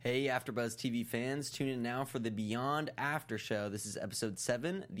Hey, AfterBuzz TV fans, tune in now for the Beyond After Show. This is episode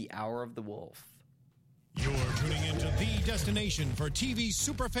 7, The Hour of the Wolf. You're tuning into the destination for TV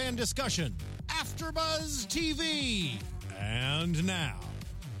superfan discussion, AfterBuzz TV. And now,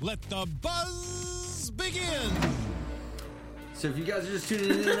 let the buzz begin. So if you guys are just tuning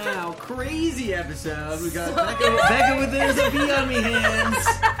in now, crazy episode. We got Becca with There's a Bee on Me hands.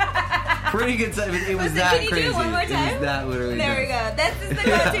 Pretty good stuff. It was that can you crazy. do it one more time? It was that literally. There we go. This is the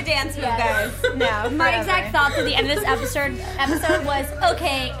go-to dance move, guys. No, My exact thoughts at the end of this episode was,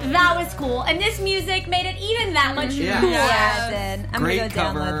 okay, that was cool, and this music made it even that much cooler. Yeah, it did. I'm Great gonna go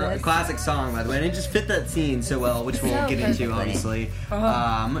download cover, this. classic song by the way, and it just fit that scene so well, which we'll get into obviously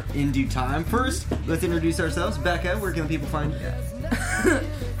in due time. First, let's introduce ourselves. Becca, where can the people find you?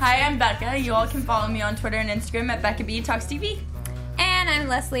 Hi, I'm Becca. You all can follow me on Twitter and Instagram at Becca B Talks TV. And I'm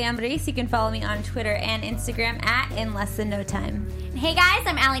Leslie Ambris. You can follow me on Twitter and Instagram at In Less Than No Time. Hey guys,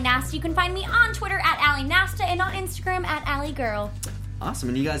 I'm Allie Nasta. You can find me on Twitter at Allie Nasta and on Instagram at Allie Girl. Awesome,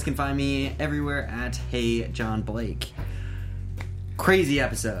 and you guys can find me everywhere at Hey John Blake. Crazy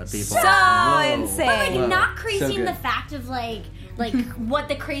episode, people. So insane. But like Whoa. not crazy So in good. the fact of like what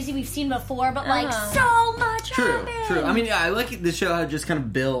the crazy we've seen before, but like so much True. happened. I mean, yeah, I like the show how it just kind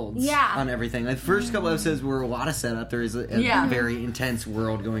of builds Yeah. on everything. Like the first couple episodes were a lot of setup. There is a very intense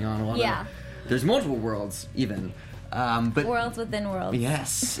world going on. There's multiple worlds even. But Worlds within worlds.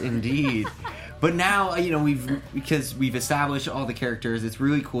 yes, indeed. But now, because we've established all the characters, it's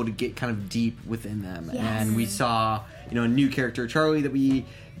really cool to get kind of deep within them. Yes. And we saw, a new character, Charlie, that we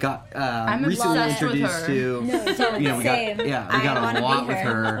got recently obsessed with introduced her. to. No, totally. We Same. got I wanna a lot be with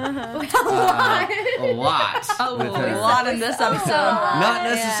her. her. A lot with her. A lot in this episode. Not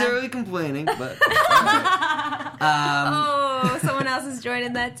necessarily complaining, but Oh, someone else is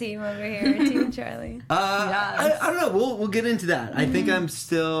joining that team over here, Team Charlie. I don't know. We'll get into that. I think I'm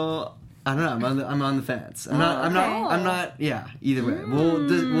still. I don't know. I'm on the fence. I'm not. Yeah. Either way,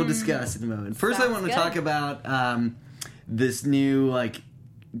 we'll discuss in a moment. First, I want to talk about this new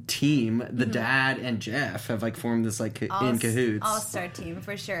team. The dad and Jeff have formed this in cahoots. All-star team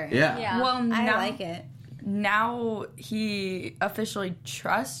for sure. Yeah. Well, I now, like it. Now he officially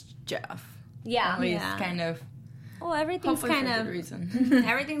trusts Jeff. Yeah. At least Yeah. kind of. Well, everything's Hopefully kind for of good reason.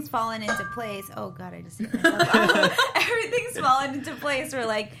 everything's fallen into place. Oh God, I just hit myself. Everything's fallen into place where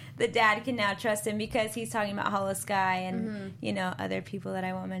the dad can now trust him because he's talking about Hollow Sky and other people that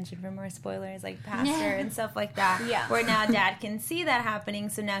I won't mention for more spoilers like Pastor and stuff like that. Yeah. Where now dad can see that happening,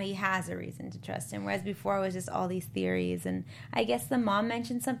 so now he has a reason to trust him. Whereas before it was just all these theories, and I guess the mom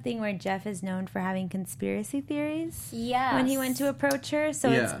mentioned something where Jeff is known for having conspiracy theories. Yes. When he went to approach her, so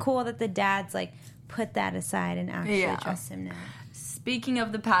Yeah. it's cool that the dad's put that aside and actually Yeah. trust him now. Speaking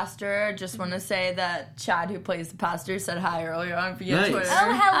of the pastor, I just want to say that Chad, who plays the pastor, said hi earlier on via Nice. Twitter.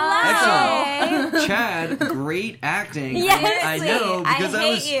 Oh, hello. Excellent. Chad, great acting. Yes. I know because I, I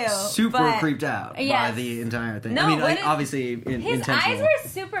was hate you, super but- creeped out by Yes. the entire thing. No, I mean, what is- obviously His intentional. eyes were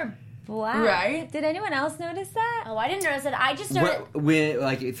super black. Right? Did anyone else notice that? Oh, I didn't notice it. I just started.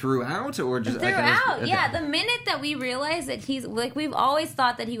 Throughout or just Throughout, okay. yeah. The minute that we realize that he's we've always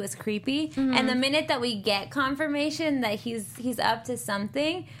thought that he was creepy, and the minute that we get confirmation that he's up to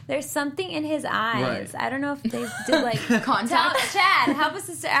something, there's something in his eyes. Right. I don't know if they did Contacts? Chad, help us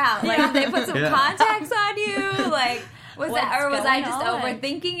sister out. Did they put some contacts on you? Was that, or was I going just on?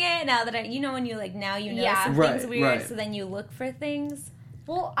 overthinking it? Now that when you now you know Yeah. something's Right, weird, right. so then you look for things.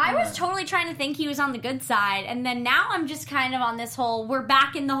 Well, I was totally trying to think he was on the good side, and then now I'm just kind of on this whole, we're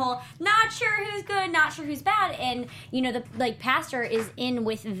back in the whole, not sure who's good, not sure who's bad, and, the pastor is in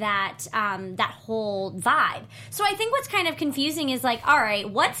with that, that whole vibe. So I think what's kind of confusing is, all right,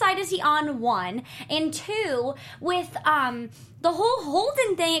 what side is he on, one, and two, with, the whole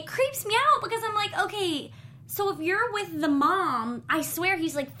Holden thing, it creeps me out, because I'm like, okay, so if you're with the mom, I swear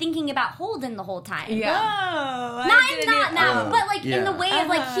he's thinking about Holden the whole time. Yeah. Oh, But in the way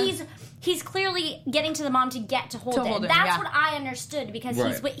of he's clearly getting to the mom to get to Holden. Holden, That's yeah. what I understood because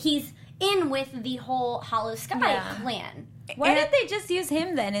Right. he's in with the whole Hollow Sky Yeah. plan. Why didn't they just use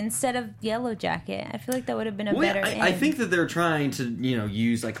him then instead of Yellow Jacket? I feel like that would have been a better I end. think that they're trying to,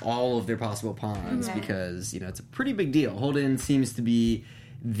 use all of their possible pawns because, it's a pretty big deal. Holden seems to be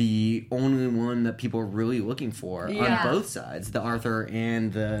the only one that people are really looking for on both sides, the Arthur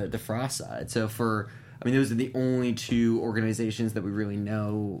and the Frost side. So those are the only two organizations that we really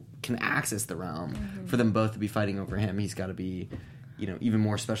know can access the realm. For them both to be fighting over him, he's got to be, even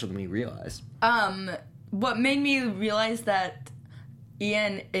more special than we realize. What made me realize that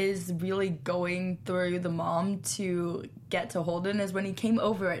Ian is really going through the mom to get to Holden is when he came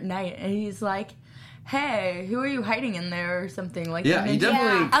over at night and he's like, hey, who are you hiding in there or something like Yeah, he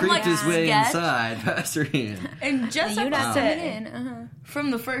definitely I'm creeped like, his way sketch. inside, Pastor Ian. And just You're not coming opposite, in.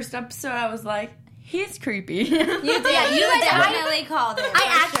 from the first episode, I was like, he's creepy. You did. You definitely called it.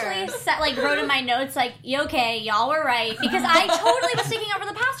 I for actually sure. wrote in my notes, like, okay, y'all were right. Because I totally was taking over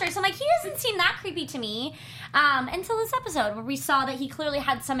the pastor. So I'm like, he doesn't seem that creepy to me. Until this episode where we saw that he clearly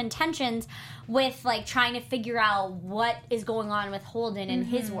had some intentions with, like, trying to figure out what is going on with Holden in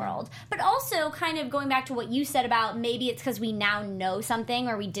his world. But also kind of going back to what you said about maybe it's because we now know something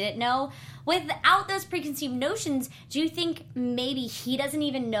or we didn't know. Without those preconceived notions, do you think maybe he doesn't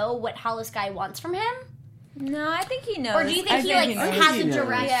even know what Hollow Sky wants from him? No, I think he knows. Or do you think I he, think like, he knows. has He a knows.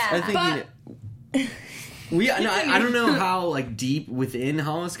 direct... Yeah. I think I don't know how like deep within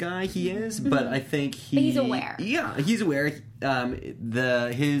Hollow Sky he is, but I think he's aware. Yeah, he's aware.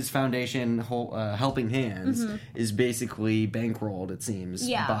 His foundation, Helping Hands, is basically bankrolled. It seems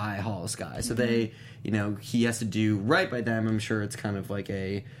by Hollow Sky, so they, he has to do right by them. I'm sure it's kind of like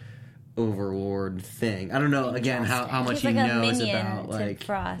a overlord thing. I don't know again how much He's he like a knows minion about like to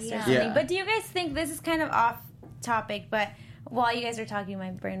Frost or something. Yeah. But do you guys think this is kind of off topic? But while you guys were talking,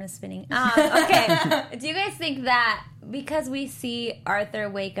 my brain was spinning. Okay, do you guys think that because we see Arthur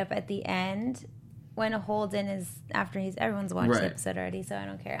wake up at the end when Holden is everyone's watched the episode already, so I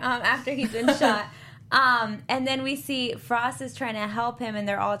don't care. After he's been shot. And then we see Frost is trying to help him, and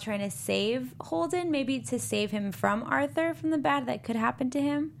they're all trying to save Holden, maybe to save him from Arthur, from the bad that could happen to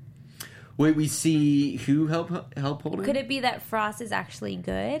him. Wait, we see who help Holden? Could it be that Frost is actually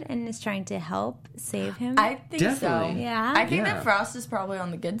good and is trying to help save him? I think Definitely. so. Yeah. I think Yeah. that Frost is probably on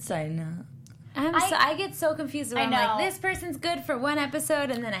the good side now. I get so confused when I I'm know. like, this person's good for one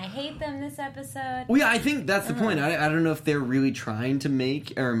episode, and then I hate them this episode. Well, yeah, I think that's the point. I don't know if they're really trying to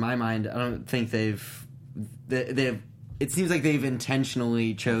make, or in my mind, I don't think they've. It seems like they've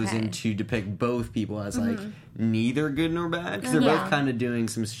intentionally chosen to depict both people as like neither good nor bad because they're both kind of doing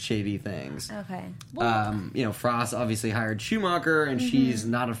some shady things. Okay. Frost obviously hired Schumacher, and she's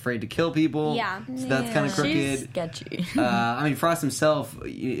not afraid to kill people. Yeah. so that's kind of She's crooked. sketchy. I mean, Frost himself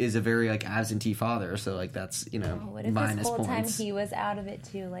is a very like absentee father, so like that's What if minus this whole points. time he was out of it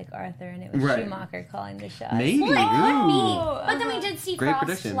too, like Arthur, and it was Right. Schumacher calling the shots? Maybe. Well, it could be. Ooh. But then we did see Great Frost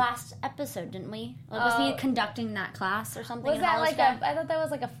prediction. last episode, didn't we? Like, was he conducting that class or something? Was in that Hollow like Sky? I thought that was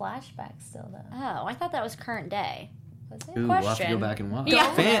like a flashback still, though. Oh, I thought that was current day. Was it? Ooh, we'll have to go back and watch.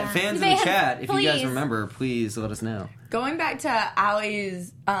 Yeah. Fans in the Fans, chat, if you guys please. remember, please let us know. Going back to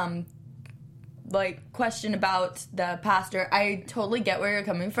Allie's question about the pastor, I totally get where you're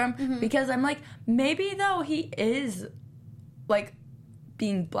coming from because I'm like, maybe though he is like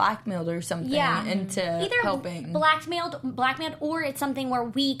being blackmailed or something into Either helping. blackmailed, or it's something where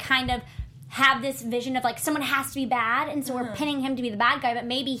we kind of have this vision of like someone has to be bad, and so we're pinning him to be the bad guy, but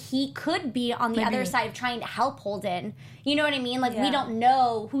maybe he could be on the other side of trying to help Holden. You know what I mean? Like we don't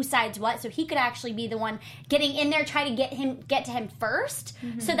know who sides what, so he could actually be the one getting in there, try to get to him first,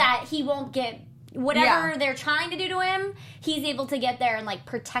 so that he won't get whatever they're trying to do to him. He's able to get there and like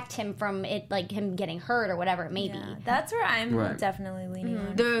protect him from it, like him getting hurt or whatever it may be. That's where I'm Right. definitely leaning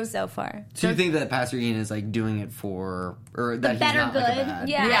on so far. So you think that Pastor Ian is like doing it for, or that he's better not like a good? bad?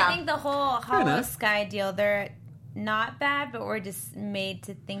 Yeah, Yeah. I think the whole Hollow enough. Sky deal, they're not bad, but we're just made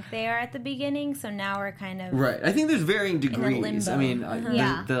to think they are at the beginning, so now we're kind of... Right. I think there's varying degrees. limbo. I mean,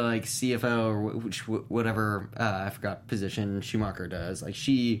 Yeah. the like CFO or whatever I forgot position Schumacher does. Like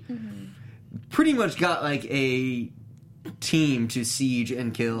she pretty much got like a team to siege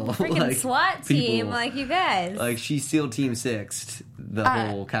and kill Freaking like SWAT team, people. like you guys. Like she sealed Team 6 the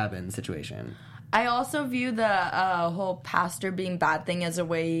whole cabin situation. I also view the whole pastor being bad thing as a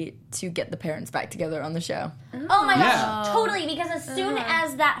way to get the parents back together on the show. Oh my Yeah. gosh, totally. Because as soon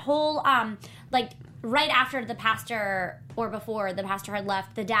as that whole, like, right after the pastor, or before the pastor had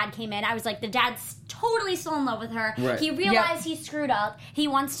left, the dad came in, I was like, the dad's totally still in love with her. Right. He realized he screwed up. He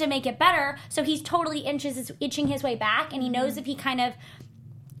wants to make it better, so he's totally itching his way back, and he knows if he kind of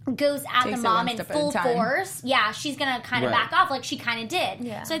goes at Takes the it mom one in step at a full time. force, she's gonna kind of Right. back off like she kind of did.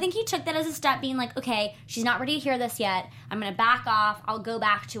 Yeah. So I think he took that as a step, being like, okay, she's not ready to hear this yet. I'm gonna back off. I'll go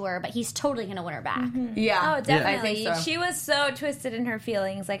back to her, but he's totally gonna win her back. Yeah. Oh, definitely. I think so. She was so twisted in her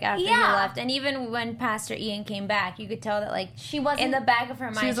feelings, like, after he Yeah. left. And even when Pastor Ian came back, you could tell that, like, She wasn't in the back of her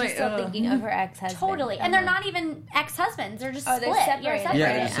mind, was she's like, still ugh. thinking of her ex-husband. Totally. And they're not even ex-husbands. They're just split. they're You're separated. separated.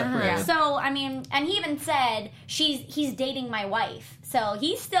 Yeah, they're separated. So, I mean, and he even said he's dating my wife. So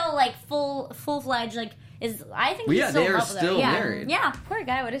he's still like full-fledged, like, I think Well, he's yeah, still they in are love with her. still Yeah. married. Yeah. Poor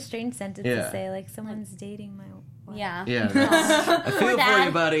guy, what a strange sentence Yeah. to say, like, someone's dating my Yeah. Yeah. I feel for Dad.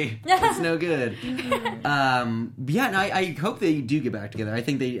 you, buddy. It's no good. I hope they do get back together. I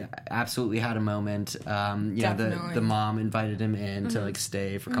think they absolutely had a moment. Definitely. The mom invited him in to like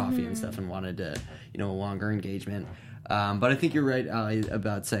stay for coffee and stuff and wanted to, a longer engagement. But I think you're right, Ali,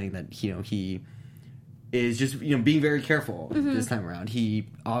 about saying that, he is just, being very careful this time around. He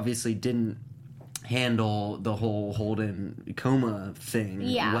obviously didn't handle the whole Holden coma thing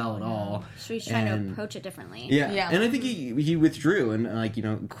well at all. So he's trying to approach it differently. Yeah. And I think he withdrew,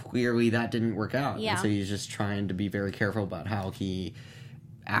 and clearly that didn't work out. Yeah. And so he's just trying to be very careful about how he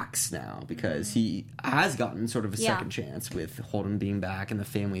acts now, because he has gotten sort of a second chance with Holden being back and the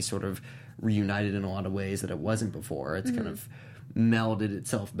family sort of reunited in a lot of ways that it wasn't before. It's kind of melded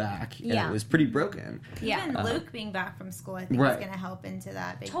itself back, and it was pretty broken. Even Luke being back from school, I think, is going to help into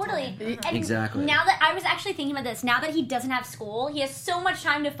that big Totally. time. And Exactly. now that I was actually thinking about this, now that he doesn't have school, he has so much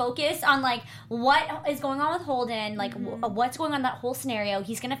time to focus on like what is going on with Holden, like what's going on in that whole scenario.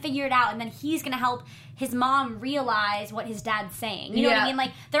 He's going to figure it out, and then he's going to help his mom realize what his dad's saying. You know what I mean?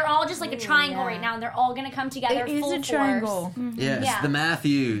 Like they're all just like a triangle right now, and they're all going to come together. It is full a triangle. force. Yes, Yeah. the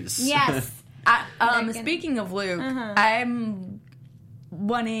Matthews. Yes. Speaking of Luke, I'm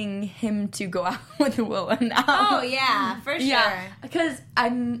wanting him to go out with Willa now. Oh, yeah, for sure. Yeah, because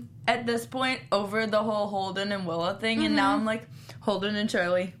I'm at this point over the whole Holden and Willa thing, and now I'm like, Holden and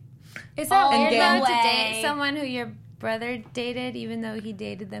Charlie. Is that weird, though, to way. date someone who your brother dated, even though he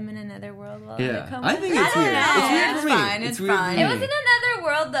dated them in another world? While Yeah. they come I with think them? it's weird. know. It's weird It's for me. fine, it's weird for fine. me. It was in another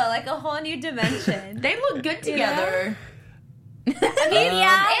world, though, like a whole new dimension. They look good together. It's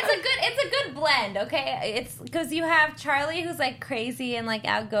a good blend, okay? It's because you have Charlie, who's like crazy and like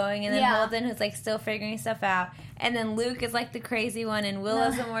outgoing, and then Holden, who's like still figuring stuff out, and then Luke is like the crazy one, and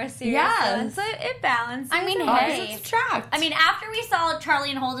Willow's the more serious one. So it balances. I mean, Opposites attract. I mean, after we saw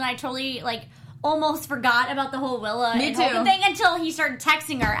Charlie and Holden, I totally like almost forgot about the whole Willa Me and too. Holden thing until he started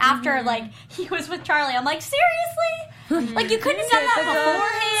texting her after like he was with Charlie. I'm like, seriously? Like you couldn't have done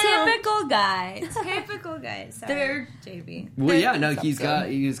that beforehand? Typical guy. Typical guy. Sorry, They're- JB. Well, yeah, no, you gotta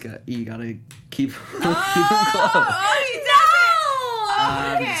keep keep him close.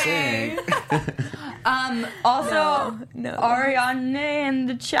 I'm just saying. Also, No. Ariane in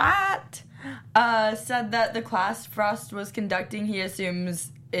the chat said that the class Frost was conducting, he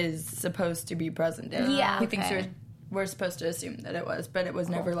assumes, is supposed to be present in. Yeah, He thinks okay. we're supposed to assume that it was, but it was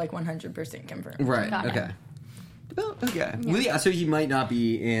never like 100% confirmed. Right. Got it. Okay. Well, okay. Well, yeah. So he might not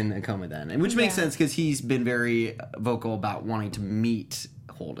be in a coma then, and which makes sense because he's been very vocal about wanting to meet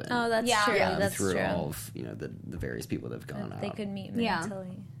Holden. Oh, that's Yeah. true. Yeah, That's through true. all of the various people that have gone They out. could meet Yeah.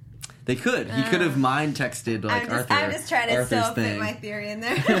 mentally. They could. He could have mind texted like Arthur. I'm just trying to Arthur's still fit thing. my theory in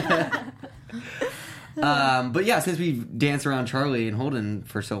there. But yeah, since we've danced around Charlie and Holden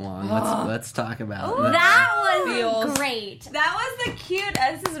for so long, let's talk about That was Feels- great. That was the cute.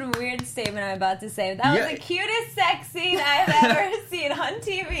 This is a weird statement I'm about to say. That Yeah. was the cutest sex scene I've ever seen on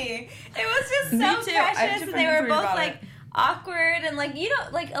TV. It was just Me so too. I have precious, to and they were read both about like it. awkward and like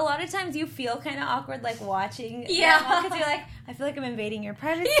like a lot of times you feel kind of awkward like watching. Yeah. because you're like, I feel like I'm invading your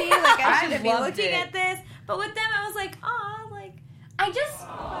privacy. Like I shouldn't be loved looking it. at this. But with them, I was like, oh, like I just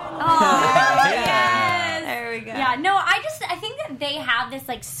yes. There we go. Yeah, no, I think that they have this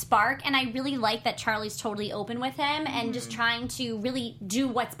like spark, and I really like that Charlie's totally open with him and just trying to really do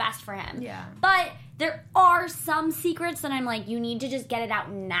what's best for him. Yeah. But there are some secrets that I'm like, you need to just get it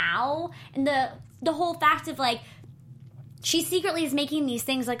out now. And the whole fact of like, she secretly is making these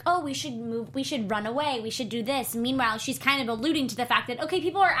things like, oh, we should move, we should run away, we should do this. Meanwhile, she's kind of alluding to the fact that, okay,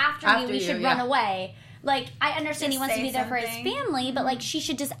 people are after me, we you, should yeah. run away. Like, I understand Just he wants to say be there for his something. family, but like, she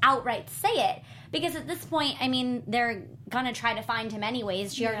should just outright say it. Because at this point, I mean, they're gonna try to find him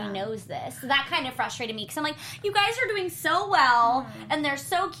anyways. She already knows this. So that kind of frustrated me because I'm like, you guys are doing so well, and they're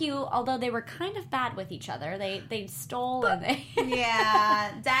so cute. Although they were kind of bad with each other. They stole and they.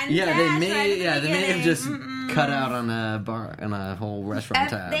 Yeah, Dan Yeah, Cash they right may at the have beginning. just cut out on a whole restaurant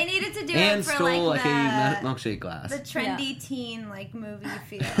tab. They needed to do and it for stole like a the milkshake glass. trendy teen like movie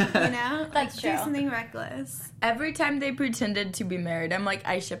feel, you know? That's Do true. something reckless. Every time they pretended to be married, I'm like,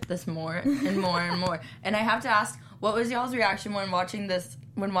 I ship this more and more and more. And I have to ask, what was y'all's reaction when watching the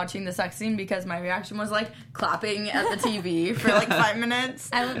sex scene? Because my reaction was like clapping at the TV for like 5 minutes.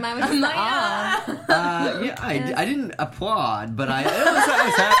 Mine was just like, Yeah, I didn't applaud, but I was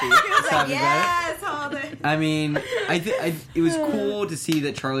happy. I was happy about it. yes, hold it. I mean, it was cool to see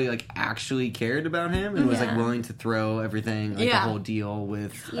that Charlie like actually cared about him and was like willing to throw everything, like the whole deal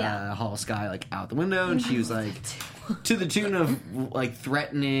with Hall Sky like out the window, and she was like to the tune of like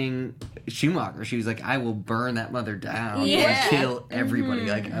threatening Schumacher. She was like, "I will burn that mother down, Yeah. like kill everybody."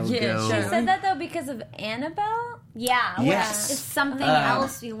 Like I will Yeah, go. sure. She said that though because of Annabelle. Yeah. Yes. It's something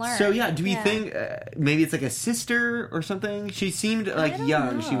else we learned. So do we think maybe it's like a sister or something? She seemed like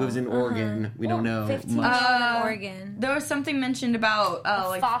young. know. She lives in Oregon. We don't know 15 much. in Oregon. There was something mentioned about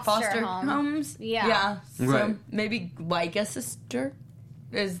like foster homes. Yeah. So Right. maybe like a sister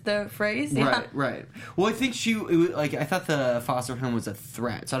is the phrase. Right. Well, I think I thought the foster home was a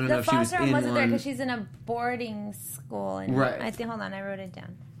threat. So I don't know The if she was foster home in wasn't there one. because she's in a boarding school. And Right. I think. Hold on, I wrote it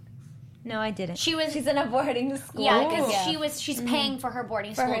down. No, I didn't. She's in a boarding school. Yeah, because she's paying for her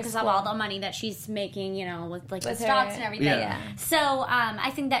boarding school her because of school. all the money that she's making, with like the With her- stocks and everything. Yeah. So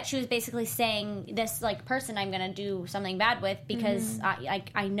I think that she was basically saying this like person I'm gonna do something bad with because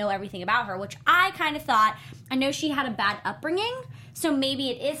I know everything about her, which I kind of thought. I know she had a bad upbringing, so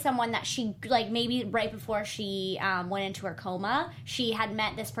maybe it is someone that she like maybe right before she went into her coma, she had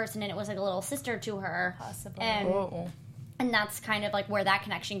met this person and it was like a little sister to her, Possibly. and that's kind of like where that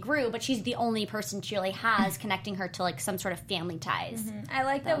connection grew, but she's the only person she really has connecting her to like some sort of family ties. I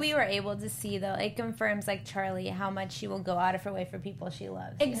like that we were able to see, though. It confirms, like Charlie, how much she will go out of her way for people she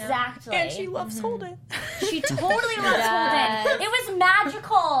loves. you know? Exactly. And she loves Holden. She totally loves Holden. It was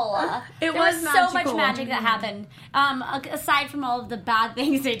magical. It There was so much magical. magic that happened. Aside from all of the bad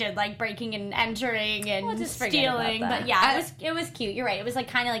things they did, like breaking and entering and just forget about stealing. that. But yeah, it was cute. You're right. It was like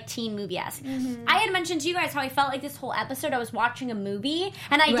kind of like teen movie-esque. I had mentioned to you guys how I felt like this whole episode I was watching a movie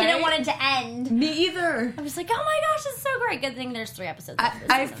and I didn't Right? want it to end. Me either. I was like, oh my gosh, this is so great. Good thing there's 3 episodes. left of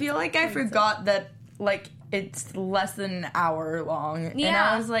this I season. feel like I forgot that like it's less than an hour long, and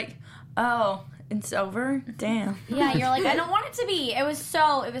Yeah. I was like, oh, it's over. Damn. Yeah, you're like, I don't want it to be. It was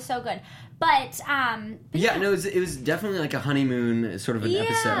so good. But it was definitely like a honeymoon sort of an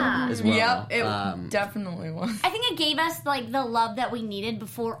episode as well. Yep, it definitely was. I think it gave us like the love that we needed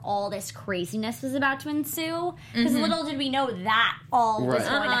before all this craziness was about to ensue. Because little did we know that all was Right.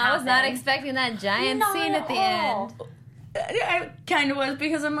 going to I happen. was not expecting that giant Not scene at the all. end. I kind of was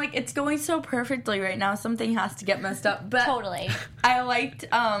because I'm like, it's going so perfectly right now. Something has to get messed up. But Totally. I liked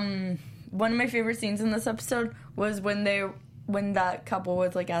one of my favorite scenes in this episode was when that couple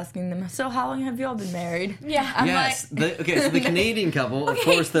was like asking them, so how long have you all been married? Yeah. I'm Yes. like, So the Canadian couple, of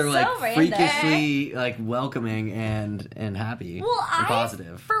course, they're so like random. freakishly like welcoming and happy Well, and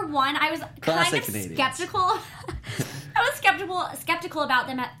positive. For one, I was Classic kind of Canadians. skeptical. I was skeptical about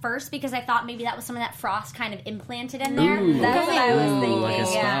them at first because I thought maybe that was something that Frost kind of implanted in there. Ooh, That's what I was thinking. like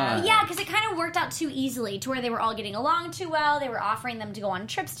a Yeah. spot. Yeah, because it kind of worked out too easily to where they were all getting along too well. They were offering them to go on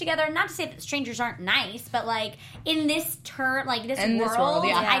trips together. Not to say that strangers aren't nice, but like in this world,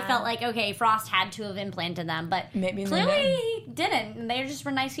 yeah. I felt like okay, Frost had to have implanted them, but Maybe they clearly did. he didn't. And they just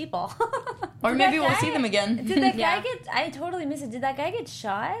were nice people. or maybe we'll see them again. Did that Yeah. guy get... I totally missed it. Did that guy get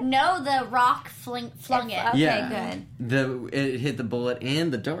shot? No, the rock flung it. Okay, Yeah. good. It hit the bullet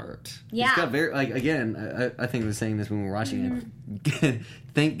and the dart. Yeah. It's got very like again. I think I was saying this when we were watching it.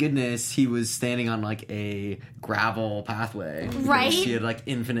 Thank goodness he was standing on like a gravel pathway. because Right? He had like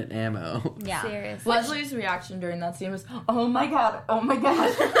infinite ammo. Yeah. Seriously. Leslie's reaction during that scene was, oh my god, oh my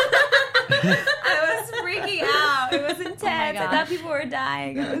god. I was freaking out. It was intense. I gosh. thought people were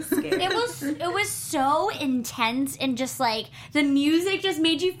dying. I was scared. It was so intense and just like the music just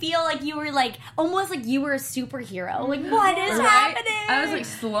made you feel like you were like almost like you were a superhero. Like what is happening? I was like,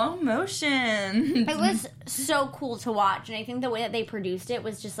 slow motion. it was so cool to watch, and I think the way that they produced it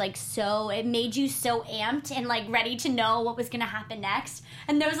was just like so. It made you so amped and like ready to know what was going to happen next.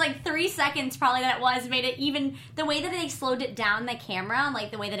 And those like 3 seconds probably that it was made it even the way that they slowed it down the camera,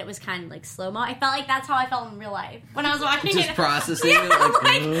 like the way that it was kind of like slow mo. I felt like that's how I felt in real life when I was watching Just it. processing Yeah, it.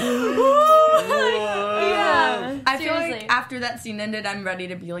 Like, like, yeah. I feel Seriously. like after that scene ended, I'm ready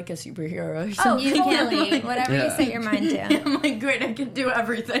to be like a superhero or Oh, something. totally. Whatever you Yeah. set your mind to. I'm like, great, I can do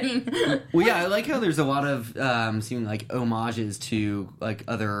everything. Well, yeah, I like how there's a lot of seeming like homages to like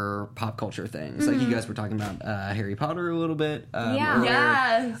other pop culture things. Like you guys were talking about Harry Potter a little bit. Yeah. Earlier.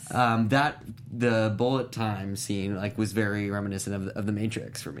 Yes. That the bullet time scene like was very reminiscent of the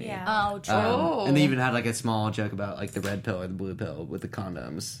Matrix for me. Yeah. Oh, true. And they even had like a small joke about like the red pill or the blue pill with the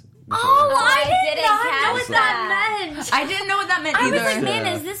condoms. Oh, I I did not didn't know what catch that meant. I didn't know what that meant I either. was like, man,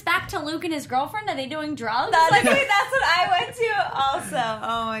 Yeah. is this back to Luke and his girlfriend? Are they doing drugs? That's Like, what I went to also.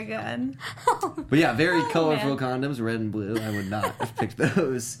 Oh my god. But yeah, very colorful condoms, red and blue. I would not have picked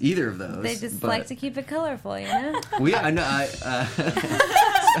those, either of those. They just but- like to keep it colorful, you know? Well, yeah, I know.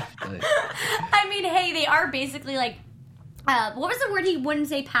 Exactly. I mean, hey, they are basically like, what was the word he wouldn't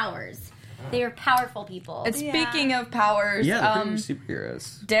say? Powers. They are powerful people. Speaking of powers, Yeah, they're pretty much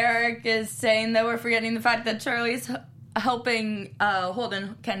superheroes. Derek is saying that we're forgetting the fact that Charlie's helping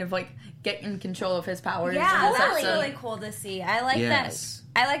Holden kind of like get in control of his powers. Yeah, in this that's episode. really cool to see. I like Yes. that.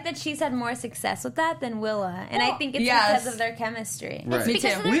 I like that she's had more success with that than Willa, and I think it's yes. because of their chemistry. Right. Me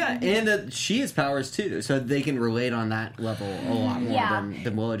because too. of Well, yeah, and she has powers too, so they can relate on that level a lot more Yeah.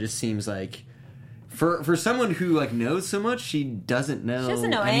 than Willa. Just seems like for someone who like knows so much, she doesn't know. She doesn't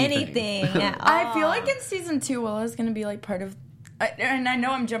know anything at all. I feel like in season 2, Willa's going to be like part of. And I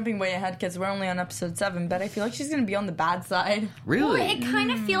know I'm jumping way ahead because we're only on episode 7, but I feel like she's going to be on the bad side. Really? Well, it kind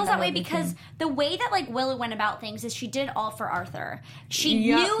of feels that way would be because the way that like Willow went about things is she did all for Arthur. She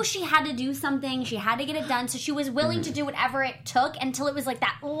Yeah. knew she had to do something, she had to get it done, so she was willing to do whatever it took until it was like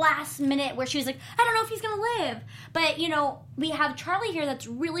that last minute where she was like, I don't know if he's gonna live. But you know, we have Charlie here that's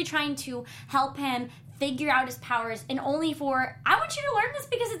really trying to help him figure out his powers, and only for, I want you to learn this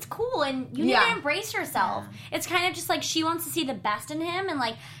because it's cool and you need Yeah. to embrace yourself. It's kind of just like she wants to see the best in him and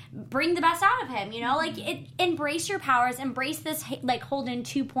like bring the best out of him, you know? Like embrace your powers, embrace this like Holden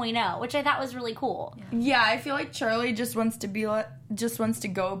 2.0, which I thought was really cool. Yeah, I feel like Charlie just wants to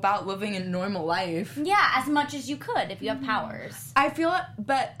go about living a normal life. Yeah, as much as you could if you have powers. I feel it,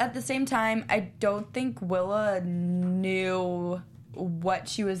 but at the same time, I don't think Willa knew what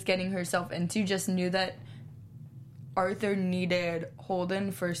she was getting herself into, just knew that Arthur needed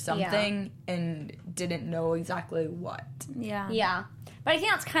Holden for something and didn't know exactly what. Yeah. Yeah. But I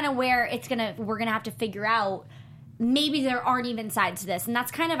think that's kind of where we're gonna have to figure out maybe there aren't even sides to this. And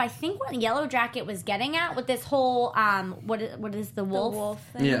that's kind of, I think, what Yellow Jacket was getting at with this whole, what is the wolf? The wolf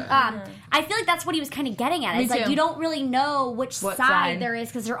thing. Yeah. I feel like that's what he was kind of getting at. Me It's like too. you don't really know which What side side? there is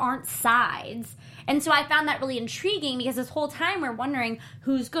because there aren't sides. And so I found that really intriguing because this whole time we're wondering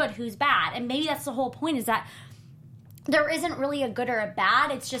who's good, who's bad. And maybe that's the whole point, is that there isn't really a good or a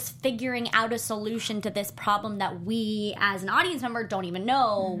bad. It's just figuring out a solution to this problem that we, as an audience member, don't even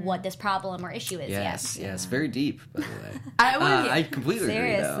know what this problem or issue is Yes, yet. yes, very deep, by the way. I I completely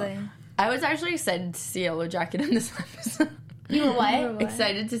Seriously. agree, was actually excited to see Yellow Jacket in this episode. You were what?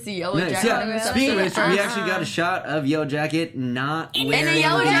 Excited to see Yellow though. Nice. Jacket in Yeah. this Speaking of episode. which, we actually got a shot of Yellow Jacket not wearing In a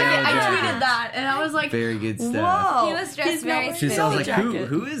yellow the jacket. I jacket. tweeted that, and I was like, Very good stuff. whoa. He was dressed he's very not She wearing sounds a like, jacket.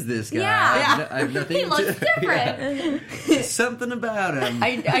 who is this guy? Yeah. I have nothing He looks different. Yeah. Something about him.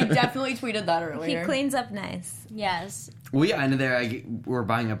 I definitely tweeted that He earlier. cleans up nice. Yes. Well, yeah, and we're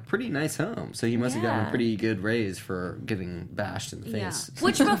buying a pretty nice home, so he must have gotten a Yeah. pretty good raise for getting bashed in the face.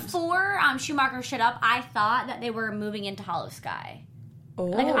 Which before Schumacher showed up, I thought that they were moving into Hollow Sky.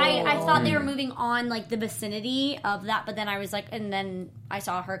 Like I thought they were moving on like the vicinity of that, but then I was like, and then I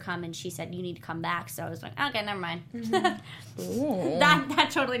saw her come and she said, "You need to come back." So I was like, okay, never mind. that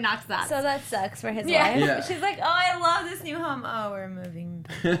totally knocks that. So that sucks for his Yeah. wife. Yeah. She's like, oh, I love this new home. Oh, we're moving.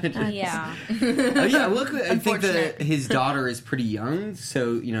 yeah. Oh yeah, look, I think that Unfortunate. his daughter is pretty young,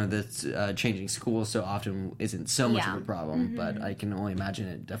 so you know that's changing school so often isn't so much Yeah. of a problem. But I can only imagine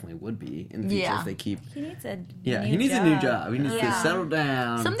it definitely would be in the future Yeah. if they keep. He needs a Yeah, new he needs job. a new job. He needs to Yeah. settle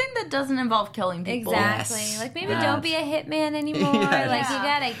down. Something that doesn't involve killing people. Exactly. Yes. Like maybe That. don't be a hitman anymore. Yes. Like you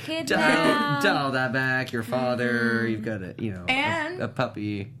got a kid Dial, now. dial that back. Your father. You've got a And- a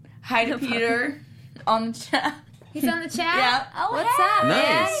puppy. Hi to Peter on the chat. He's on the chat. Yeah. Oh, What's hey. up,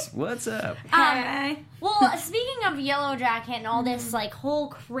 man? Nice. What's up? Well, speaking of Yellow Jacket and all this like whole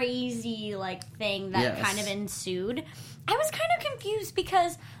crazy like thing that Yes. kind of ensued, I was kind of confused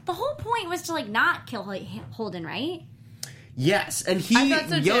because the whole point was to like not kill Holden, right? Yes, and I thought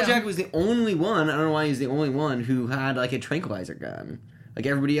so, Yellow too. Jacket was the only one. I don't know why he's the only one who had like a tranquilizer gun. Like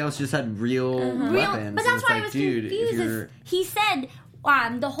everybody else just had real weapons. But and that's it's why I like, was dude, confused. if you're Is he said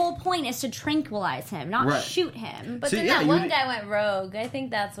the whole point is to tranquilize him, not Right. shoot him. But So, then yeah, that you one would- guy went rogue. I think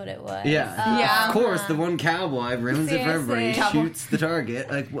that's what it was. yeah, Yeah. of course, the one cowboy ruins it for everybody, Seriously. shoots the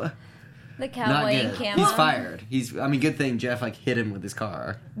target. Like what? The Not cowboy in good. camel. He's fired. I mean, good thing Jeff like hit him with his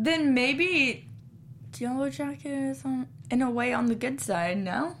car. Then maybe Yellow Jacket is in a way on the good side,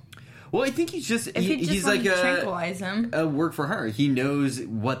 no? Well, I think he's just If he just he's wanted like to tranquilize him. a work for her. He knows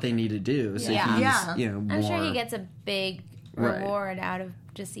what they need to do, so Yeah. he's Yeah. I'm sure he more- gets a big Right. reward out of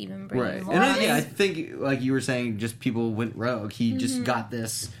just even bringing right. more. And I think, like you were saying, just people went rogue. He just got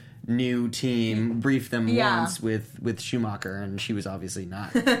this new team, briefed them Yeah. once with Schumacher, and she was obviously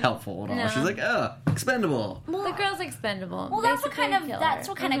not helpful at all. No. She's like, oh, expendable. The girl's expendable. Well, that's what Basically kind of kill that's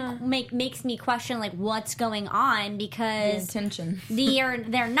her. what kind of makes me question like what's going on, because Intention.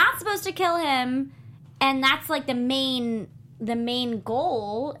 they're not supposed to kill him, and that's like the main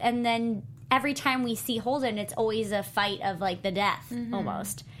goal. And then every time we see Holden, it's always a fight of like the death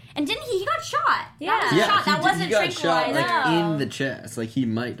almost. And didn't he got shot? Yeah. That was a Yeah, shot. That he wasn't got shot tranquilizer. like No. in the chest. Like he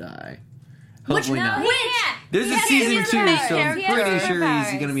might die. Which Hopefully not. He can't. There's a has season 2, superpowers. so I'm He has pretty sure he's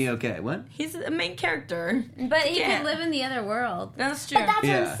superpowers. gonna be okay. What? He's the main character. But he Yeah. can live in the other world. That's true. But that's what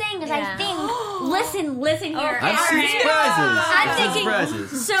Yeah. I'm saying is Yeah. I think listen here. Okay. I've seen Alright. surprises. I'm I've seen thinking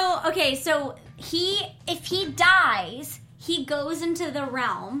surprises. so if he dies, he goes into the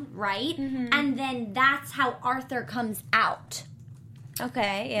realm, right? And then that's how Arthur comes out.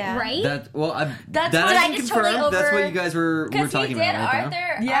 Okay, yeah. Right? That That's that what I I can just confirm. totally That's what over- you guys were Because he talking did. about. Right now.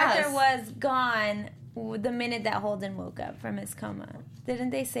 Yes. Arthur was gone the minute that Holden woke up from his coma.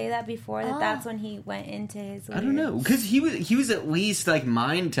 Didn't they say that before? That's when he went into his. I don't know, because he was at least like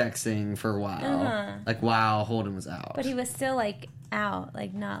mind texting for a while, like while Holden was out. But he was still like out,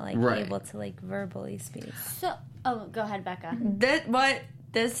 like not like Right. able to like verbally speak. So go ahead, Becca.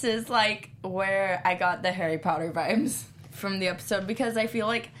 This is like where I got the Harry Potter vibes from the episode, because I feel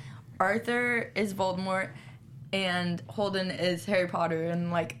like Arthur is Voldemort and Holden is Harry Potter,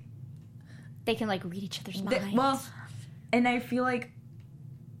 and like They can like read each other's minds. and I feel like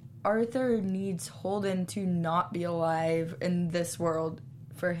Arthur needs Holden to not be alive in this world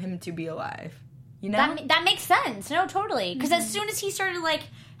for him to be alive. You know? That makes sense. No, totally. Because as soon as he started like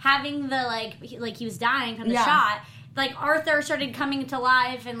having the like he was dying from the shot, like Arthur started coming to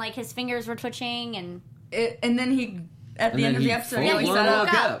life and like his fingers were twitching and And then he, at the end of the episode, he full-blown wakes up.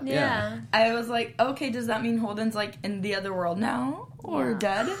 woke up. Yeah. I was like, okay, does that mean Holden's like in the other world now? Or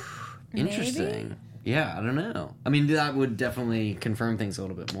dead? Interesting. Yeah, I don't know. I mean, that would definitely confirm things a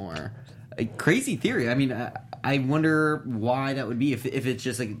little bit more. A crazy theory. I mean, I wonder why that would be. If it's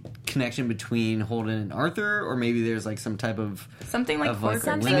just like a connection between Holden and Arthur, or maybe there's like some type of Something like Horcrux.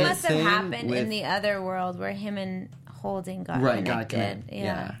 Something limit must have thing happened with- in the other world where him and Holden got got connected. connected.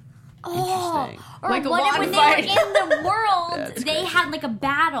 Yeah. oh, Interesting. or Like a what if wand when they fight. were in the world That's they crazy. had like a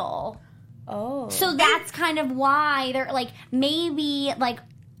battle. Oh. So that's kind of why they're like maybe like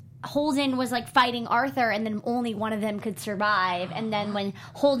Holden was like fighting Arthur and then only one of them could survive, and then when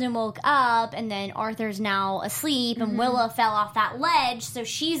Holden woke up and then Arthur's now asleep and Willa fell off that ledge, so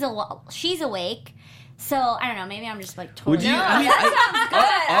she's awake. So I don't know, maybe I'm just like totally Would you? No, I mean,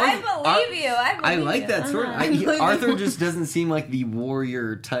 I believe you. I like that sort of. Uh-huh. Arthur just doesn't seem like the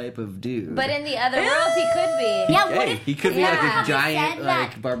warrior type of dude. But in the other world, he could be. Yeah, Hey, what if he could be yeah. like Have a you giant, said that-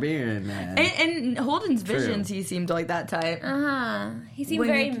 like barbarian man. And Holden's True. visions, he seemed like that type. He seemed When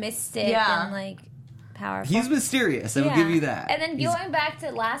very you- mystic Yeah. and like powerful. He's mysterious. I will give you that. And then He's- going back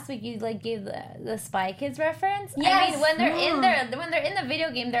to last week, you like gave the Spy Kids reference. I Yes. mean, when they're in the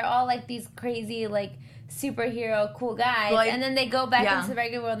video game, they're all like these crazy like superhero cool guys, Like- and then they go back yeah. into the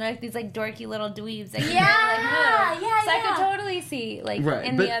regular world and they're like these like dorky little dweebs. Like, Yeah, yeah, So I yeah. could totally see like right,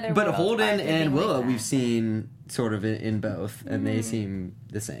 in but the other but world, Holden Arthur being and like Willow that. we've seen sort of in both, and they seem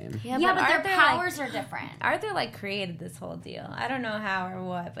the same. yeah, but their Arthur, powers are different. Arthur like created this whole deal. I don't know how or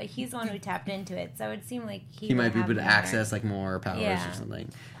what, but he's the one who tapped into it. So it would seem like He might be have able to more. access like more powers Yeah. or something.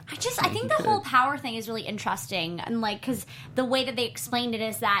 I think the could. whole power thing is really interesting, and like because the way that they explained it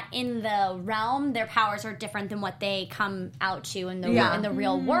is that in the realm their powers are different than what they come out to in the Yeah. in the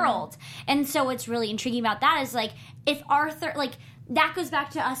real world, and so what's really intriguing about that is like if Arthur like. That goes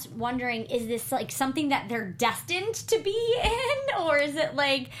back to us wondering, is this like something that they're destined to be in? Or is it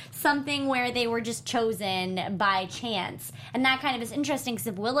like something where they were just chosen by chance? And that kind of is interesting because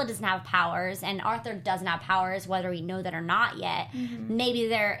if Willa doesn't have powers and Arthur doesn't have powers, whether we know that or not yet, maybe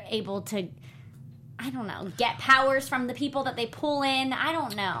they're able to, I don't know, get powers from the people that they pull in. I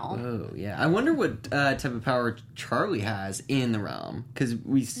don't know. Oh yeah, I wonder what type of power Charlie has in the realm, because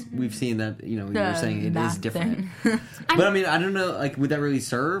we've seen that you were saying it is different. But I mean, I don't know, like would that really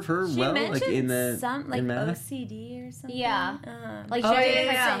serve her She well? mentioned Like in the some like in math? OCD or something. Yeah. Like But she she did-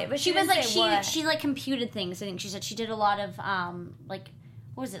 didn't yeah. say- but she was didn't like say what. she like computed things. I think she said she did a lot of like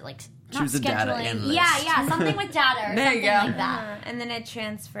what was it like? Not was a data scheduling. analyst. Yeah, something with data or There you something go. like that And then it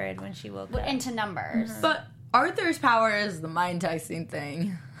transferred when she woke up. into numbers. But Arthur's power is the mind texting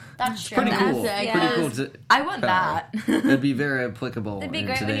thing. That's true. Pretty cool. That's it, Pretty yeah. cool. To, I want power. that. It'd be very applicable It'd be in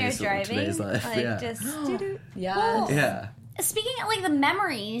great when you're today's driving. life. Like yeah. just doo-doo. Yes. Yeah. Speaking of like the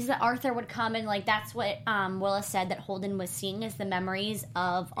memories that Arthur would come and like that's what Willa said that Holden was seeing is the memories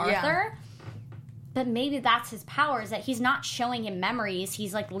of Arthur. Yeah. But maybe that's his power is that he's not showing him memories.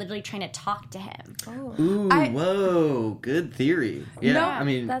 He's like literally trying to talk to him. Ooh, whoa, good theory. Yeah, No, I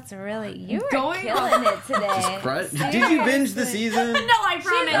mean, That's really you were Going killing it today. did you binge the season? No, I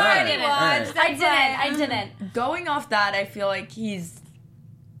promise. All I right, didn't. all right. I didn't. Going off that, I feel like he's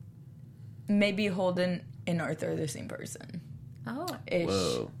maybe Holden and Arthur are the same person. Oh, Ish.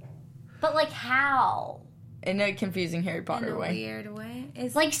 Whoa. But like how? In a confusing Harry in Potter a way. weird way.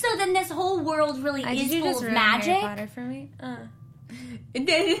 It's Like so then this whole world really did is you full just of ruin Harry magic? Potter for me?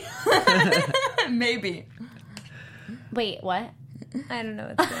 Maybe. Wait, what? I don't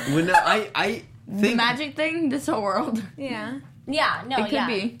know what's going on. Well, no, I The think magic thing, this whole world. Yeah. Yeah, no, It could yeah.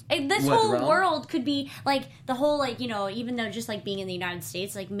 be. This What, whole realm? world could be like the whole, like, you know, even though just like being in the United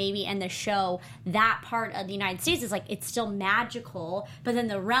States, like maybe in the show, that part of the United States is like it's still magical, but then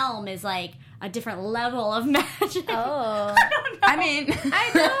the realm is like a different level of magic. Oh. I don't know. I mean,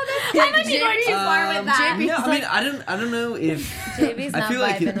 I know I might be going too far with that. JP No, I mean, I don't know if JB's I not feel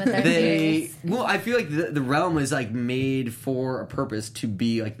like vibing with our they. theories. Well, I feel like the realm is like made for a purpose to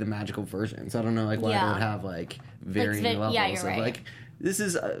be like the magical version. So I don't know like why Yeah. they would have like varying yeah, levels you're of right. like. This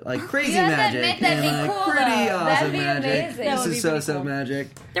is like crazy You have to magic admit that'd and be like cool, pretty though. awesome That'd be magic. amazing. That This would is be pretty so cool. magic.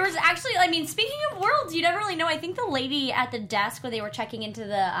 There was actually, I mean, speaking of worlds, you never really know. I think the lady at the desk where they were checking into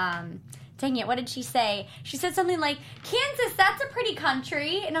the, dang it, what did she say? She said something like, Kansas, that's a pretty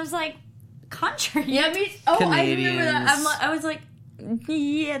country. And I was like, country? yeah, me. Oh, I remember that. Canadians. I was like,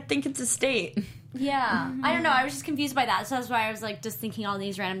 yeah, I think it's a state. Yeah. I don't know. I was just confused by that. So that's why I was like just thinking all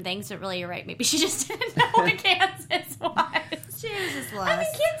these random things. But really, you're right. Maybe she just didn't know what Kansas was. She was just lost. I mean,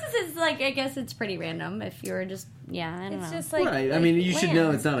 Kansas is like, I guess it's pretty random if you're just, yeah, I don't it's know. just like. Right. I mean, you should land.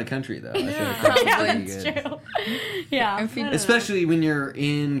 know it's not a country though. I feel like that's Probably. yeah, pretty that's good. true. Yeah. If you- I don't know. Especially when you're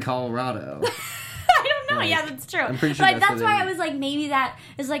in Colorado. I don't know. Like, Yeah, that's true. I'm pretty sure But that's that's what why they- I was like, maybe that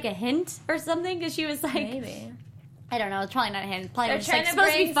is like a hint or something because she was like, Maybe. I don't know. It's probably not a hint. Probably They're was just, like, trying to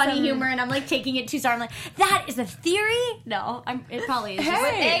supposed to be bring funny some- humor, and I'm like taking it too far. I'm like, that is a theory. No, it probably is. just-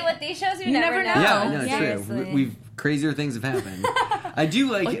 Hey. Hey, with these shows, you never never know. know. Yeah, I know, it's Seriously. true. We've crazier things have happened. I do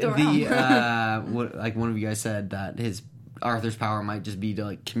like Like the what like one of you guys said that his Arthur's power might just be to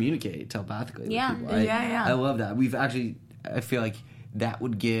like communicate telepathically Yeah. with people. Yeah. I love that. We've actually I feel like that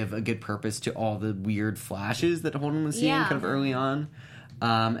would give a good purpose to all the weird flashes that Holden was seeing Yeah. kind of early on.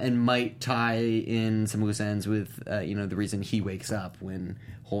 And might tie in some loose ends with the reason he wakes up when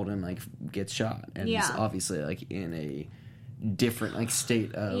Holden like gets shot and Yeah. he's obviously like in a different like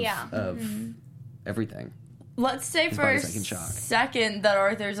state of Yeah. everything. Let's say His for body's, a like, in shock. second that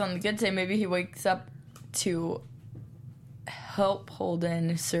Arthur's on the good side. Maybe he wakes up to help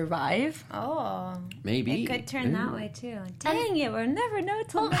Holden survive. Oh. Maybe It could turn that way too. Dang it, we'll never know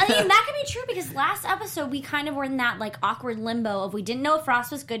till Well, I mean, that could be true because last episode we kind of were in that like awkward limbo of we didn't know if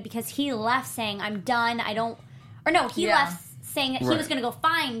Frost was good because he left saying, I'm done, I don't. Or no, he Yeah. left saying that he Right. was going to go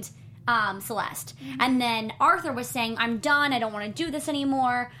find Celeste. And then Arthur was saying, I'm done, I don't want to do this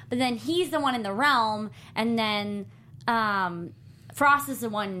anymore. But then he's the one in the realm, and then Frost is the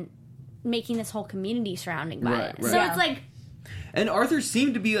one making this whole community surrounding by Right, it. right. So Yeah. it's like, And Arthur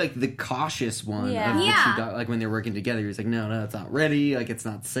seemed to be like the cautious one. Yeah. Of the Yeah. two like when they're working together, he was like, "No, it's not ready. Like it's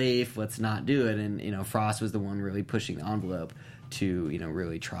not safe. Let's not do it." And Frost was the one really pushing the envelope to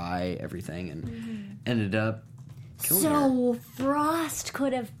really try everything, and ended up killing her. so Frost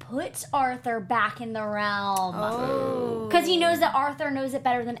could have put Arthur back in the realm. Oh. Because he knows that Arthur knows it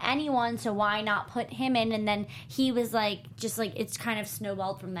better than anyone, so why not put him in? And then he was like, just like, it's kind of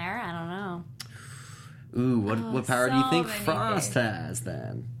snowballed from there. I don't know. Ooh, what power do you so think many Frost things. has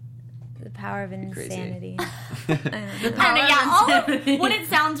then? The power of Crazy. insanity. I don't know, yeah, all of what it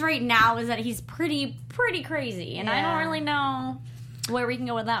sounds right now is that he's pretty crazy. And I don't Yeah. really know where we can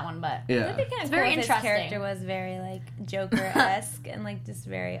go with that one, but Yeah. It'd be kind of It's cool very if his interesting. character was very like Joker-esque and like just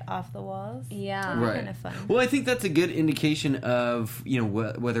very off the walls. yeah. Right. Kind of fun. Well, I think that's a good indication of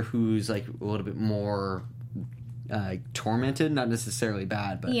whether who's like a little bit more tormented, not necessarily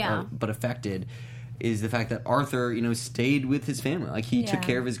bad, but Yeah. but affected, is the fact that Arthur stayed with his family. Like he took Yeah.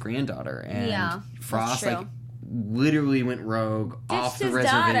 care of his granddaughter, and Yeah, Frost that's like true. literally went rogue off the his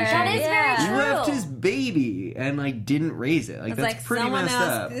reservation. daughter. That is very Yeah. true. Left his baby and like didn't raise it. Like It's that's like pretty someone messed else.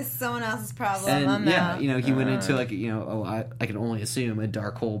 up. This is someone else's problem. And I'm yeah, out. he went into like I can only assume a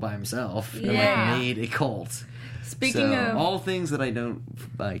dark hole by himself and Yeah. like made a cult. Speaking So, of all things that I don't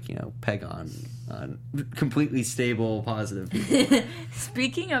like, peg on completely stable, positive people.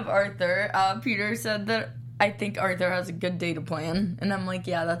 Speaking of Arthur, Peter said that I think Arthur has a good data plan, and I'm like,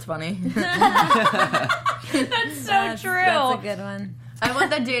 yeah, that's funny. That's so true. That's a good one. I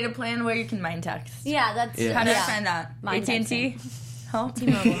want that data plan where you can mind text. Yeah, that's Yeah. How do I yeah. find that? Mind AT&T? Help?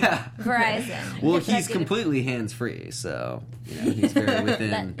 Yeah. Verizon. Well, Get that he's data. completely hands free, so he's very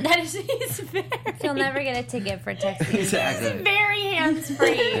within. That is, he's very, He'll never get a ticket for texting. Exactly. very hands-free.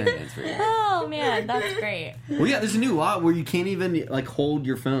 Very hands-free. Oh, man, that's great. Well, yeah, there's a new law where you can't even like hold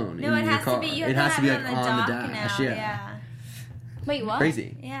your phone No, in it your has car. to be. You it have has to be have like it on the dock dash. now. Yeah. Wait, what?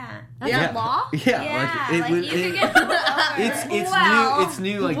 Crazy. Yeah. That's Yeah. a law? Yeah, like, you could get pulled over. it's Wow. new. It's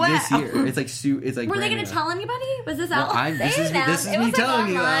new, like this year. It's like it's like. Were they brand going to new. tell anybody? Was this Well, out? this is it me was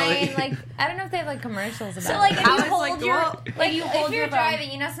telling you. online. Allie. Like I don't know if they have like commercials about So, like, it. if you was hold like, your... well, Like, you if hold you're your phone.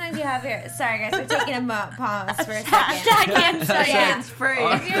 driving, you know, sometimes you have your. Sorry, guys, we're taking a pause for a second. Hashtag hamster. Yeah. It's free.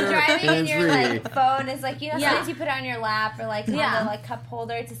 If you're driving and your Hands-free. like phone is like, you know, Yeah. sometimes you put it on your lap or like Yeah. on the like cup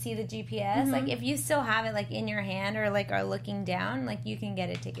holder to see the GPS. Like if you still have it like in your hand or like are looking down, like you can get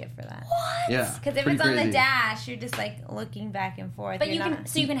a ticket for that. Yeah. Because if pretty it's on the crazy. dash, you're just like looking back and forth. But You're you not- can...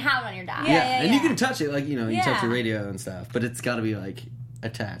 So you can have it on your dash. Yeah, Yeah, and yeah. you can touch it, like you touch Yeah. your radio and stuff, but it's got to be like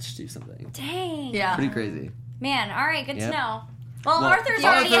attached to something. Dang. Yeah. Pretty crazy. Man, all right, good Yep. to know. Well, Well, Arthur's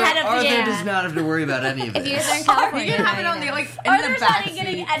already ahead of Arthur the game. does not have to worry about any of If you guys are in this. California, You can have it now on you the know. like in the Arthur's back not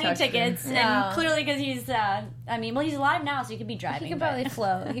getting seat any section. tickets, No. and clearly because he's, he's alive now, so he could be driving. He could but- probably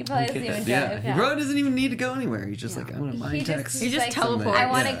float. He probably doesn't even Yeah, drive. he probably doesn't even need to go anywhere. He's just like, I'm gonna mind text. He just like, teleports. I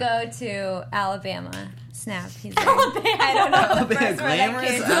want to Yeah. go to Alabama. Snap. He's there. Alabama. I don't know. the Alabama, first word that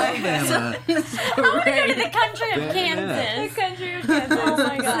glamorous came to my Alabama. I want to go to the country of Yeah. Kansas. The country of Kansas. Oh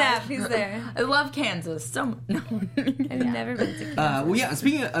my God. Snap. He's there. I love Kansas. No. I've never been to Kansas. Well, yeah.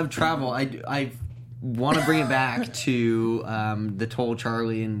 Speaking of travel, I want to bring it back to the whole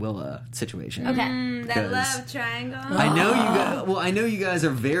Charlie and Willa situation. Okay. That Because love triangle. I know you guys. Well, I know you guys are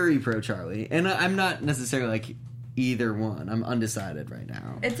very pro Charlie, and I'm not necessarily like either one. I'm undecided right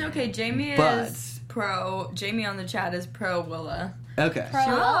now. It's okay. Jamie But- is pro. Jamie on the chat is pro Willa. Okay. Oh.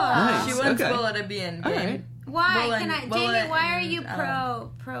 Nice. She wants Okay. Willa to be in All game. right. Why? Willa Can I, and- Willa Jamie? Why are you and,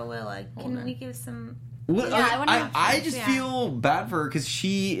 pro Willa? Can we give some? Well, Yeah, I wanna know I first, just yeah. feel bad for her because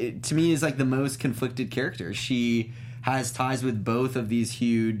she, to me, is like the most conflicted character. She has ties with both of these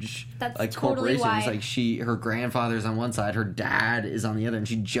huge That's like totally corporations. why- Like her grandfather's on one side, her dad is on the other, and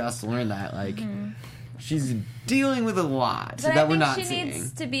she just learned that. Like she's dealing with a lot But that I we're think not she seeing.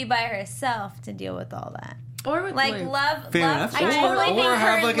 needs to be by herself to deal with all that. Or with Like Luke. love, Fair love enough. I totally think Or her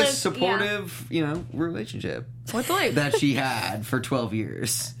have and like Luke- a yeah. supportive, relationship With Luke. that she had for 12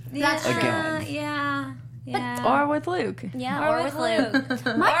 years. That's true. Again. Yeah. Or with Luke. Yeah, or with Luke.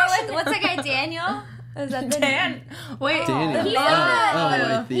 Or with, what's that guy, Daniel? Is that the Dan. Wait. Daniel. He's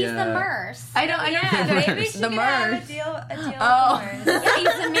like He's the, the Merce. I don't. I Yeah, know. maybe she The could have Merce. a deal Oh. with the Merce. Yeah,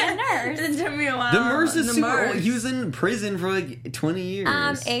 he's the man nurse. It took me a while. The Merce is The super Merce. old. He was in prison for like 20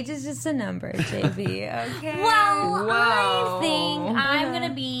 years. Age is just a number, JB. Okay. Well, Wow. I think I'm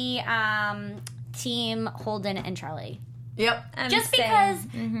gonna be team Holden and Charlie. Yep. I'm Just saying. because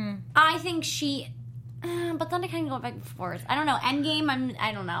I think she. But then I kind of go back and forth. I don't know. Endgame.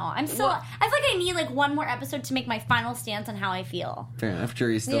 I don't know. I'm still. I feel like I need like one more episode to make my final stance on how I feel. Fair enough.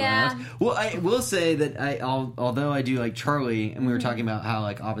 Jury's still Yeah. out. Well, I will say that although I do like Charlie, and we were talking about how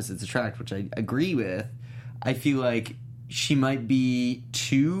like opposites attract, which I agree with. I feel like she might be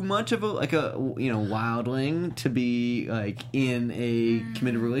too much of a wildling to be like in a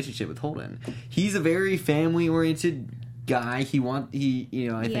committed relationship with Holden. He's a very family oriented guy. I think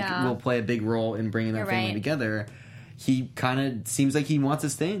Yeah. will play a big role in bringing that You're family right. together. He kind of seems like he wants to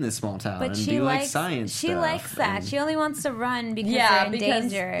stay in this small town But and she do likes like science. She stuff likes that. and- She only wants to run because Yeah, they're in because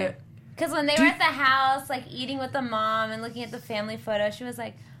danger. Because when they were at the house, like eating with the mom and looking at the family photo, she was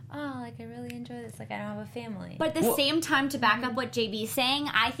like, "Oh, like I really enjoy this. Like I don't have a family." But at the same time, to back up what JB's saying,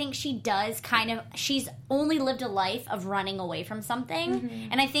 I think she does she's only lived a life of running away from something.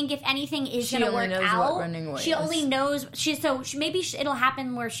 And I think if anything is She going to only work knows what out, running away she is. only knows, it'll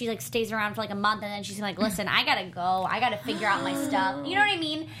happen where she like stays around for like a month and then she's like, listen, I gotta go. I gotta figure out my stuff. You know what I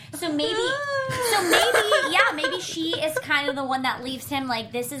mean? So maybe she is kind of the one that leaves him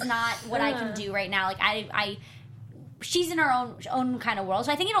like, this is not what I can do right now. Like she's in her own kind of world.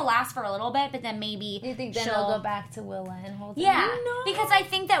 So I think it'll last for a little bit, but then maybe you think then she'll they'll go back to Willa and Holden? Yeah, because I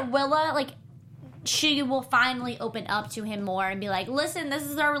think that Willa, like, she will finally open up to him more and be like, listen, this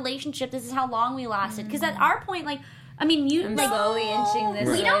is our relationship. This is how long we lasted. Because at our point, like, I mean, I'm slowly inching this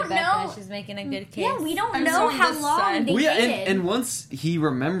we way. don't Becca. know. She's making a good case. Yeah, we don't I'm know so how decided. long they Well, yeah, dated. and once he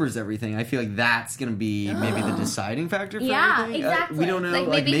remembers everything, I feel like that's going to be maybe the deciding factor for Yeah, everything. exactly. We don't know. Like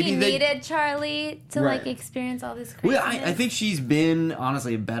maybe he they, needed Charlie to Right. like experience all this craziness. Well, I think she's been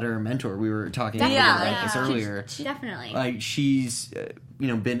honestly a better mentor. We were talking Definitely. about this Yeah. earlier. Definitely. Like she's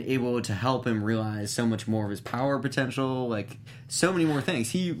been able to help him realize so much more of his power potential. Like so many more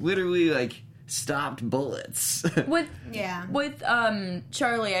things. He literally like stopped bullets. With yeah.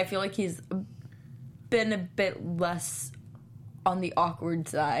 Charlie, I feel like he's been a bit less on the awkward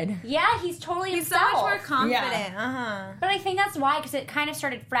side. yeah, he's totally He's so himself. much more confident. Yeah. Uh-huh. But I think that's why, because it kind of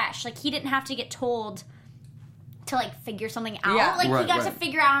started fresh. Like, he didn't have to get told to like figure something out. Yeah. Like he Right, got to right.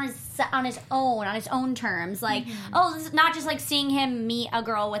 figure out on his own terms. Like, this is not just like seeing him meet a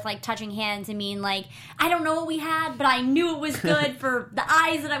girl with like touching hands and being like, I don't know what we had, but I knew it was good for the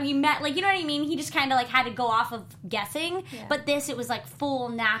eyes that we met. Like, you know what I mean? He just kind of like had to go off of guessing. Yeah. But this, it was like full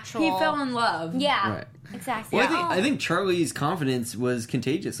natural. He fell in love. Yeah, Right. exactly. Well, I think Charlie's confidence was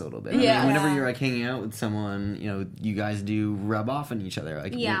contagious a little bit. I mean, Yeah. whenever you're like hanging out with someone, you know, you guys do rub off on each other.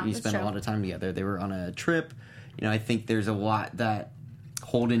 Like, Yeah, you that's spend a true. lot of time together. They were on a trip. You know, I think there's a lot that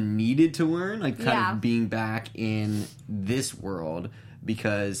Holden needed to learn, like kind Yeah. of being back in this world,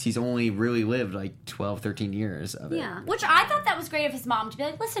 because he's only really lived like 12, 13 years of it. Yeah, which I thought that was great of his mom to be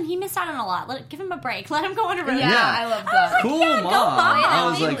like, listen, he missed out on a lot. Give him a break. Let him go on a road. Yeah, Yeah. I love that. Cool yeah, go, mom. Mom. I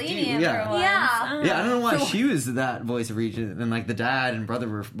was Be like, lenient dude, yeah. for once. Yeah. Yeah, I don't know why she was that voice of reason, and like the dad and brother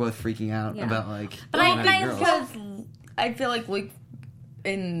were both freaking out Yeah. about like. But going I out think with girls. Because I feel like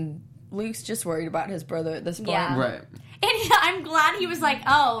Luke's just worried about his brother at this point. Yeah. Right. And I'm glad he was like,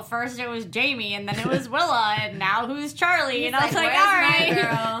 oh, first it was Jamie, and then it was Willa, and now who's Charlie? And I was like, like, "Where's all my right,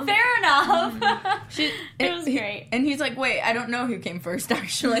 girl?" fair enough. It was He- great. And he's like, wait, I don't know who came first,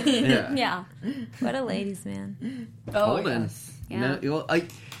 actually. Yeah. Yeah. What a ladies' man. Oh, Holden. yes. Yeah. No,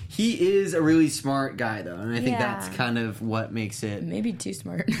 he is a really smart guy, though, and I think Yeah. that's kind of what makes it. Maybe too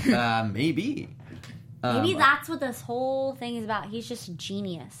smart. Maybe. Maybe that's what this whole thing is about. He's just a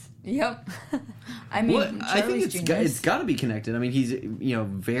genius. Yep. I mean, Well, I think Charlie's it's got to be connected. I mean, he's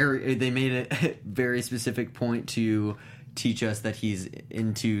very. They made a very specific point to teach us that he's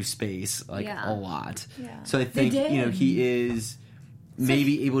into space Yeah. a lot. Yeah. So I think did. he is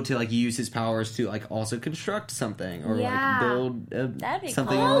maybe able to like use his powers to like also construct something or Yeah. like build That'd be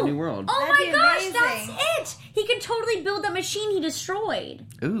something cool. in the new world. Oh That'd my be gosh, amazing. that's it! He could totally build that machine he destroyed.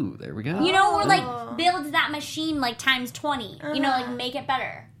 Ooh, there we go. You know, or Oh. like build that machine like times 20. You know, like make it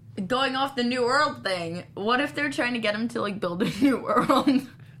better. Going off the New World thing, what if they're trying to get him to like build a new world?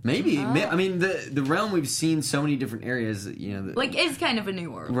 Maybe. Oh. I mean, the realm, we've seen so many different areas. Like, is kind of a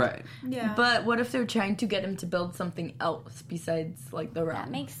new world. right. Yeah. But what if they're trying to get him to build something else besides like the realm? That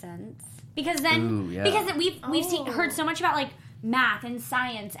makes sense. Because then, Ooh, yeah. because we've seen, Oh. heard so much about like math and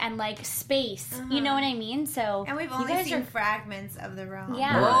science and like space. You know what I mean? So And we've you only guys seen are- fragments of the realm.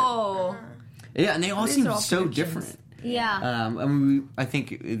 Yeah. Right. Oh. Yeah, and they all These seem are all so predictions. different. Yeah. I mean, I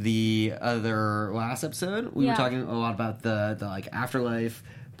think the other last episode we Yeah. were talking a lot about the like afterlife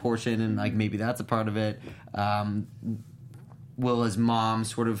portion, and like maybe that's a part of it. Willa's mom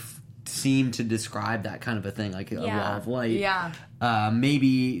sort of seemed to describe that kind of a thing, like a Yeah. wall of light. Yeah.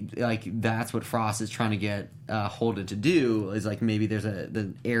 Maybe like that's what Frost is trying to get Holden to do. Is like maybe there's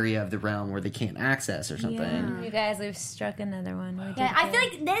the area of the realm where they can't access or something. You guys, we've struck another one. We Yeah, did I good. feel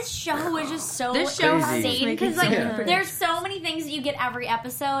like this show is just so This show has insane making because like so many there's so many things that you get every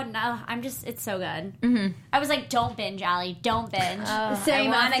episode. And it's so good. I was like, don't binge, Allie, don't binge. Same I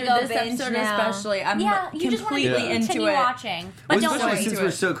wanna after go this binge episode, now. especially. I'm yeah, you just want to completely into continue it. watching, but Well, don't especially worry. since into we're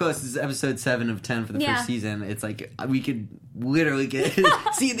it. so close. This is episode 7 of 10 for the Yeah. first season. It's like we could literally get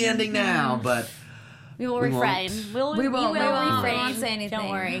see the ending now, but We will We won't. refrain. We will We won't. refrain. We won't say anything. Don't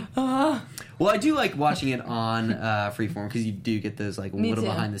worry. well, I do like watching it on Freeform because you do get those like Me little too.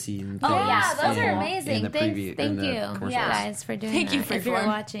 behind the scenes. Oh things yeah, those in- are in amazing. the Thanks, preview- in thank the you, commercials. Yeah. guys, for doing Thank you, that. If you're Freeform.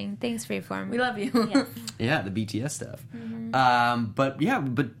 watching, thanks, Freeform. We love you. Yes. Yeah, the BTS stuff. But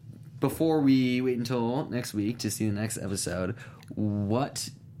before we wait until next week to see the next episode, what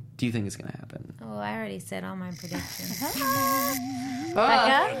do you think is going to happen? Oh, I already said all my predictions. I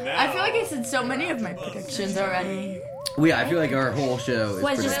feel like I said so many of my predictions already. Well, yeah, I feel like our whole show is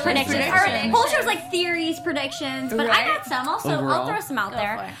Was just predictions. predictions. Predictions. Our whole show's like theories, predictions, but I Right. got some. Also, Overall? I'll throw some out Go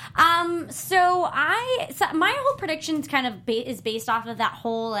there. for it. So my whole predictions kind of is based off of that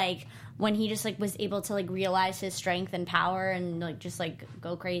whole like when he just like was able to like realize his strength and power and like just like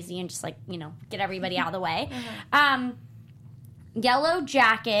go crazy and just like get everybody out of the way. Yellow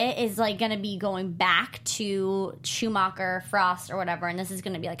Jacket is like going to be going back to Schumacher, Frost, or whatever, and this is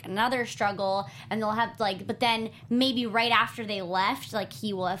going to be like another struggle. And they'll have like, but then maybe right after they left, like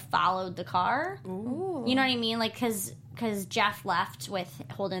he will have followed the car. Ooh. You know what I mean? Like because Jeff left with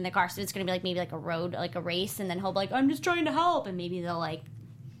holding the car, so it's going to be like maybe like a road, like a race, and then he'll be like, I'm just trying to help, and maybe they'll like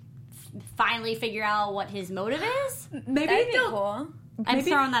finally figure out what his motive is. Maybe That'd be they'll cool. I'm Maybe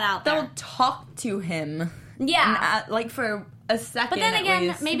throwing that out they'll there. talk to him. Yeah. And, like for a second. But then at again,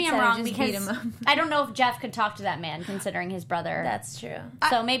 least. maybe I'm Instead of wrong just beat because him up. I don't know if Jeff could talk to that man, considering his brother. That's true.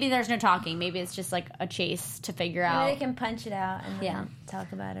 So maybe there's no talking. Maybe it's just like a chase to figure Maybe out. they can punch it out and then Yeah.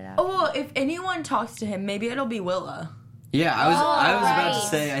 talk about it out. Oh, well, if anyone talks to him, maybe it'll be Willa. Yeah, I was about to right.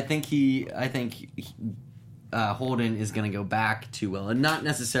 say I think Holden is going to go back to Willa, not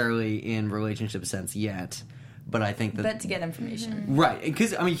necessarily in relationship sense yet, but I think that But to get information. right,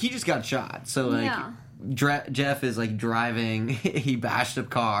 because I mean he just got shot, so like Yeah. Jeff is like driving, he bashed a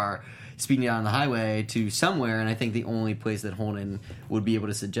car, speeding down the highway to somewhere, and I think the only place that Holden would be able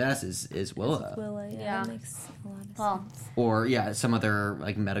to suggest is Willow, That makes a lot of Well, sense. or some other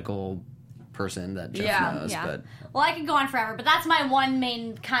like medical person that Jeff knows. yeah. But Well, I could go on forever, but that's my one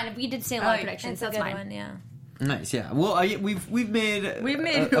main kind of. We did say a lot of Oh, predictions. It's a That's good mine. one, yeah. nice, yeah. Well, we've made a a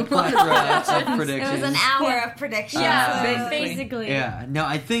lot of plethora of predictions. It was an hour of predictions. Yeah, Basically. Yeah, no,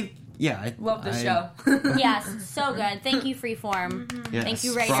 I think I Love the show. Yes, so good. Thank you, Freeform. Yes. Thank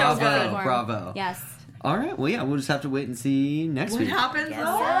you, Ray. Bravo, So good. Freeform. bravo. Yes. All right, well, yeah, we'll just have to wait and see next What week.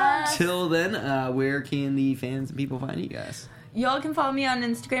 happens? Till then, where can the fans and people find you guys? Y'all can follow me on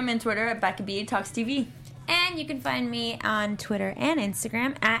Instagram and Twitter at Becca B Talks TV. And you can find me on Twitter and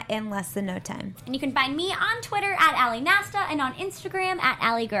Instagram at In Less Than No Time. And you can find me on Twitter at Ali Nasta and on Instagram at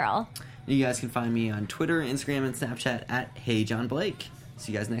Ali Girl. You guys can find me on Twitter, Instagram, and Snapchat at Hey John Blake.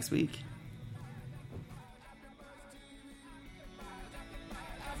 See you guys next week.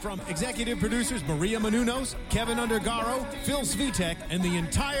 From executive producers Maria Menounos, Kevin Undergaro, Phil Svitek, and the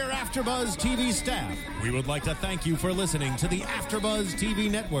entire AfterBuzz TV staff, we would like to thank you for listening to the AfterBuzz TV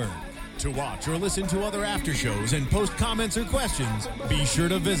network. To watch or listen to other after shows and post comments or questions, be sure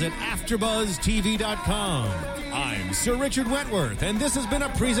to visit AfterBuzzTV.com. I'm Sir Richard Wentworth, and this has been a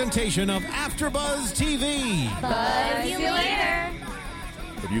presentation of AfterBuzz TV. Buzz you later.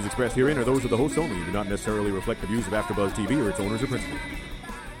 The views expressed herein are those of the hosts only and do not necessarily reflect the views of AfterBuzz TV or its owners or principals.